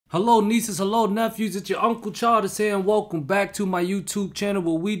Hello nieces, hello nephews, it's your Uncle Charles here and welcome back to my YouTube channel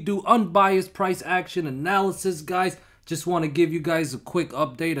where we do unbiased price action analysis, guys. Just want to give you guys a quick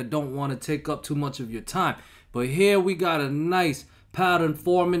update. I don't want to take up too much of your time. But here we got a nice pattern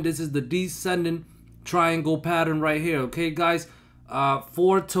forming. This is the descending triangle pattern right here, okay guys?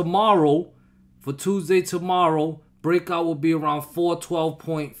 For tomorrow, for Tuesday tomorrow, breakout will be around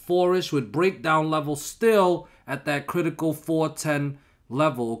 412.4-ish with breakdown level still at that critical 410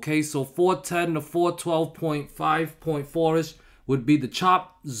 level, okay? So 410 to 412.5.4-ish would be the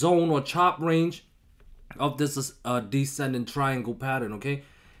chop zone or chop range of this descending triangle pattern, okay?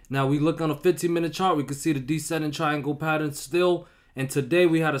 Now we look on a 15-minute chart, we can see the descending triangle pattern still, and today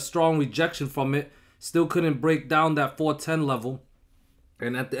we had a strong rejection from it. Still couldn't break down that 410 level,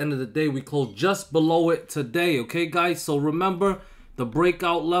 and at the end of the day we closed just below it today, okay guys? So remember, the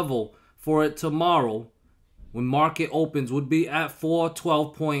breakout level for it tomorrow when market opens would be at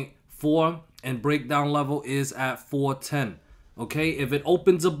 412.4 and breakdown level is at 410. Okay, if it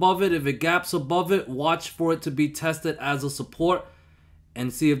opens above it, if it gaps above it, watch for it to be tested as a support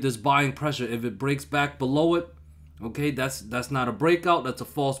and see if there's buying pressure. If it breaks back below it, okay, that's not a breakout, that's a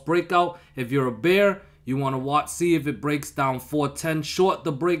false breakout. If you're a bear, you want to watch, see if it breaks down 410, short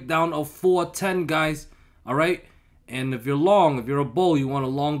the breakdown of 410, guys. All right. And if you're long, if you're a bull, you want to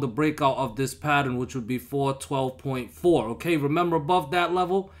long the breakout of this pattern, which would be 412.4. Okay, remember above that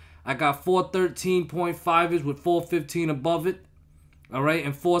level, I got 413.5-ish with 415 above it. All right,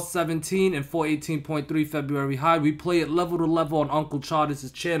 and 417 and 418.3 February high. We play it level to level on Uncle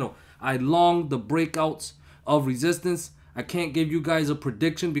Charles' channel. I long the breakouts of resistance. I can't give you guys a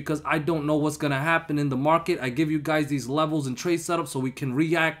prediction because I don't know what's going to happen in the market. I give you guys these levels and trade setups so we can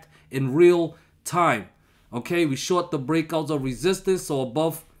react in real time. Okay, we short the breakouts of resistance, so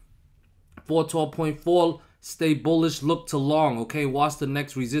above 412.4, stay bullish, look to long. Okay, watch the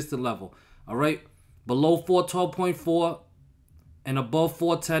next resistance level. All right, below 412.4 and above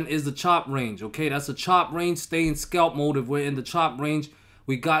 410 is the chop range. Okay, that's a chop range. Stay in scalp mode if we're in the chop range.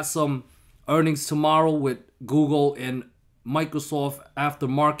 We got some earnings tomorrow with Google and Microsoft after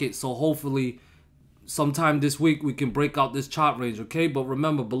market, so hopefully sometime this week we can break out this chop range. Okay, but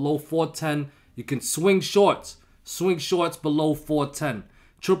remember, below 410, you can swing shorts below 410.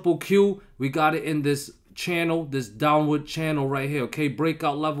 Triple Q, we got it in this channel, this downward channel right here. Okay,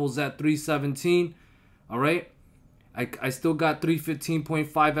 breakout levels at 317. All right, I still got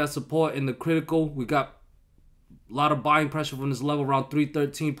 315.5 as support in the critical. We got a lot of buying pressure from this level around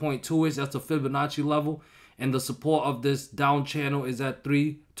 313.2-ish. That's a Fibonacci level, and the support of this down channel is at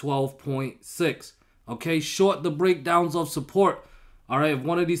 312.6. okay, short the breakdowns of support. All right, if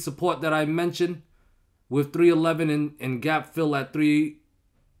one of these support that I mentioned with 311 and gap fill at 3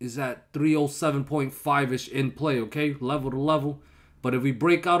 is at 307.5-ish in play, okay, level to level. But if we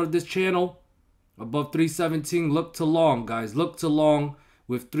break out of this channel above 317, look to long, guys. Look to long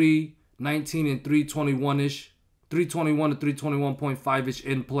with 319 and 321-ish, 321 to 321.5-ish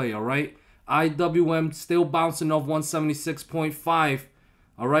in play, all right? IWM still bouncing off 176.5.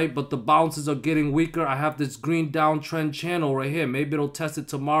 All right, but the bounces are getting weaker. I have this green downtrend channel right here. Maybe it'll test it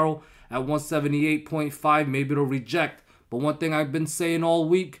tomorrow at 178.5. Maybe it'll reject. But one thing I've been saying all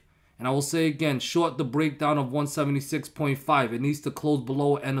week, and I will say again, short the breakdown of 176.5. It needs to close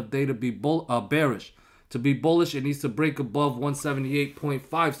below end of day to be bearish. To be bullish, it needs to break above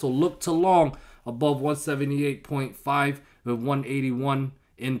 178.5. So look to long above 178.5 with 181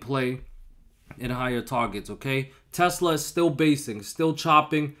 in play in higher targets, okay? Tesla is still basing, still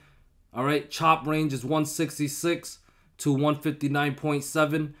chopping. All right, chop range is 166 to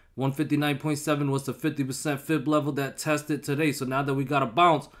 159.7. 159.7 was the 50% fib level that tested today. So now that we got a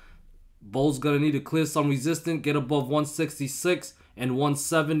bounce, bull's gonna need to clear some resistance, get above 166 and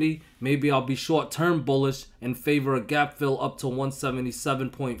 170. Maybe I'll be short-term bullish and favor a gap fill up to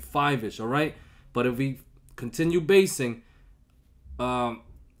 177.5-ish, all right? But if we continue basing,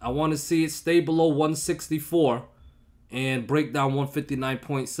 I want to see it stay below 164 and break down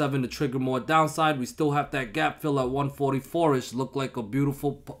 159.7 to trigger more downside. We still have that gap fill at 144-ish. Look like a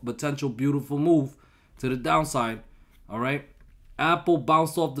beautiful, potential beautiful move to the downside. All right. Apple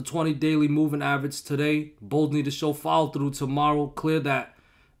bounced off the 20 daily moving average today. Bulls need to show follow through tomorrow. Clear that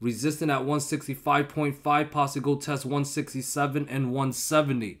resistance at 165.5. Possibly go test 167 and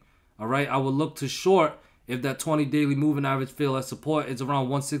 170. All right. I will look to short. If that 20 daily moving average fail as support, it's around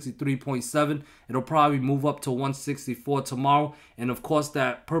 163.7. It'll probably move up to 164 tomorrow. And of course,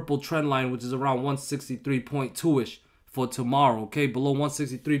 that purple trend line, which is around 163.2-ish for tomorrow. Okay, below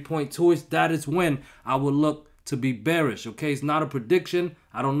 163.2-ish, that is when I would look to be bearish. Okay, it's not a prediction.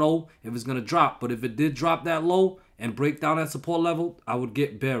 I don't know if it's going to drop. But if it did drop that low and break down that support level, I would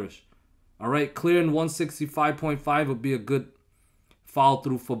get bearish. All right, clearing 165.5 would be a good follow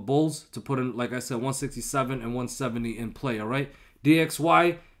through for bulls to put in, like I said, 167 and 170 in play. All right,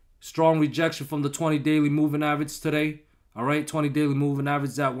 DXY, strong rejection from the 20 daily moving average today. All right, 20 daily moving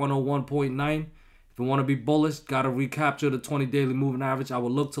average at 101.9. If you want to be bullish, got to recapture the 20 daily moving average. I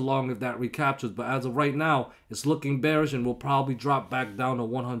will look to long if that recaptures, but as of right now, it's looking bearish and will probably drop back down to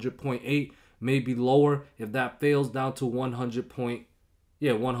 100.8, maybe lower if that fails, down to 100.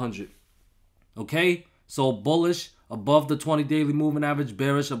 Okay, so bullish above the 20 daily moving average,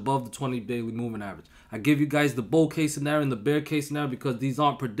 bearish above the 20 daily moving average. I give you guys the bull case scenario and the bear case scenario because these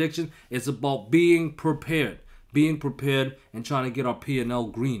aren't predictions. It's about being prepared and trying to get our P&L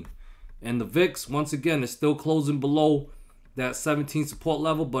green. And the VIX, once again, is still closing below that 17 support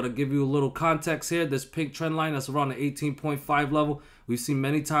level, but I'll give you a little context here. This pink trend line, that's around the 18.5 level. We've seen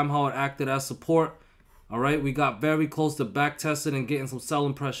many times how it acted as support. All right, we got very close to back testing and getting some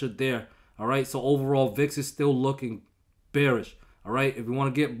selling pressure there. All right, so overall, VIX is still looking bearish. All right, if you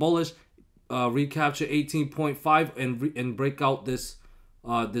want to get bullish, recapture 18.5 and break out this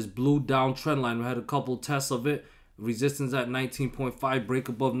this blue down trend line. We had a couple tests of it. Resistance at 19.5, break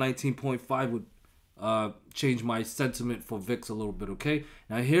above 19.5 would change my sentiment for VIX a little bit. Okay,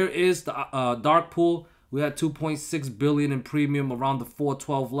 now here is the dark pool. We had 2.6 billion in premium around the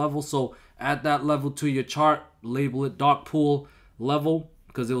 412 level. So add that level to your chart, label it dark pool level,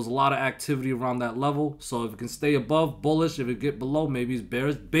 because there was a lot of activity around that level. So if it can stay above, bullish. If it get below, maybe it's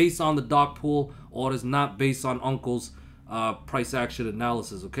bearish, based on the dark pool orders, not based on Uncle's price action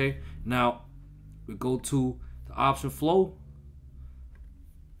analysis. Okay, now we go to the option flow.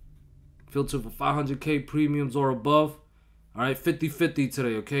 Filter for 500k premiums or above. All right, 50-50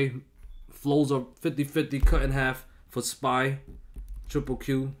 today. Okay, flows are 50-50, cut in half for SPY, triple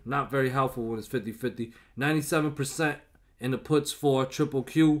Q. Not very helpful when it's 50-50. 97% in the puts for triple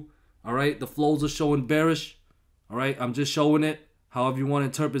Q. All right, the flows are showing bearish. All right, I'm just showing it. However you want to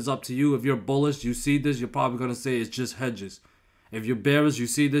interpret is up to you. If you're bullish, you see this, you're probably going to say it's just hedges. If you're bearish, you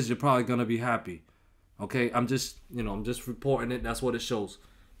see this, you're probably going to be happy. Okay, I'm just reporting it. That's what it shows.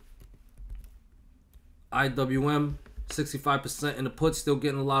 IWM, 65% in the puts, still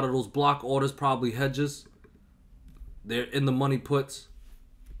getting a lot of those block orders, probably hedges. They're in the money puts.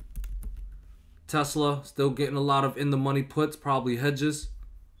 Tesla, still getting a lot of in the money puts, probably hedges.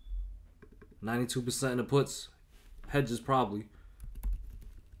 92% in the puts, hedges probably.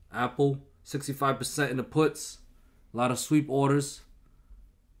 Apple, 65% in the puts, a lot of sweep orders.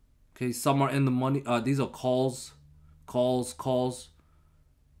 Okay, some are in the money. These are calls.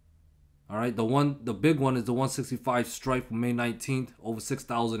 All right, the big one is the 165 strike from May 19th, over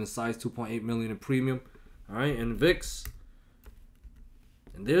 6,000 in size, 2.8 million in premium. All right, and VIX,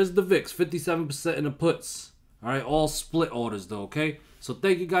 and there's the VIX, 57% in the puts. All right, all split orders though. Okay, so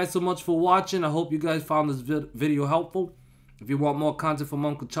thank you guys so much for watching. I hope you guys found this video helpful. If you want more content from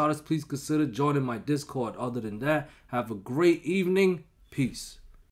Uncle Charles, please consider joining my Discord. Other than that, have a great evening. Peace.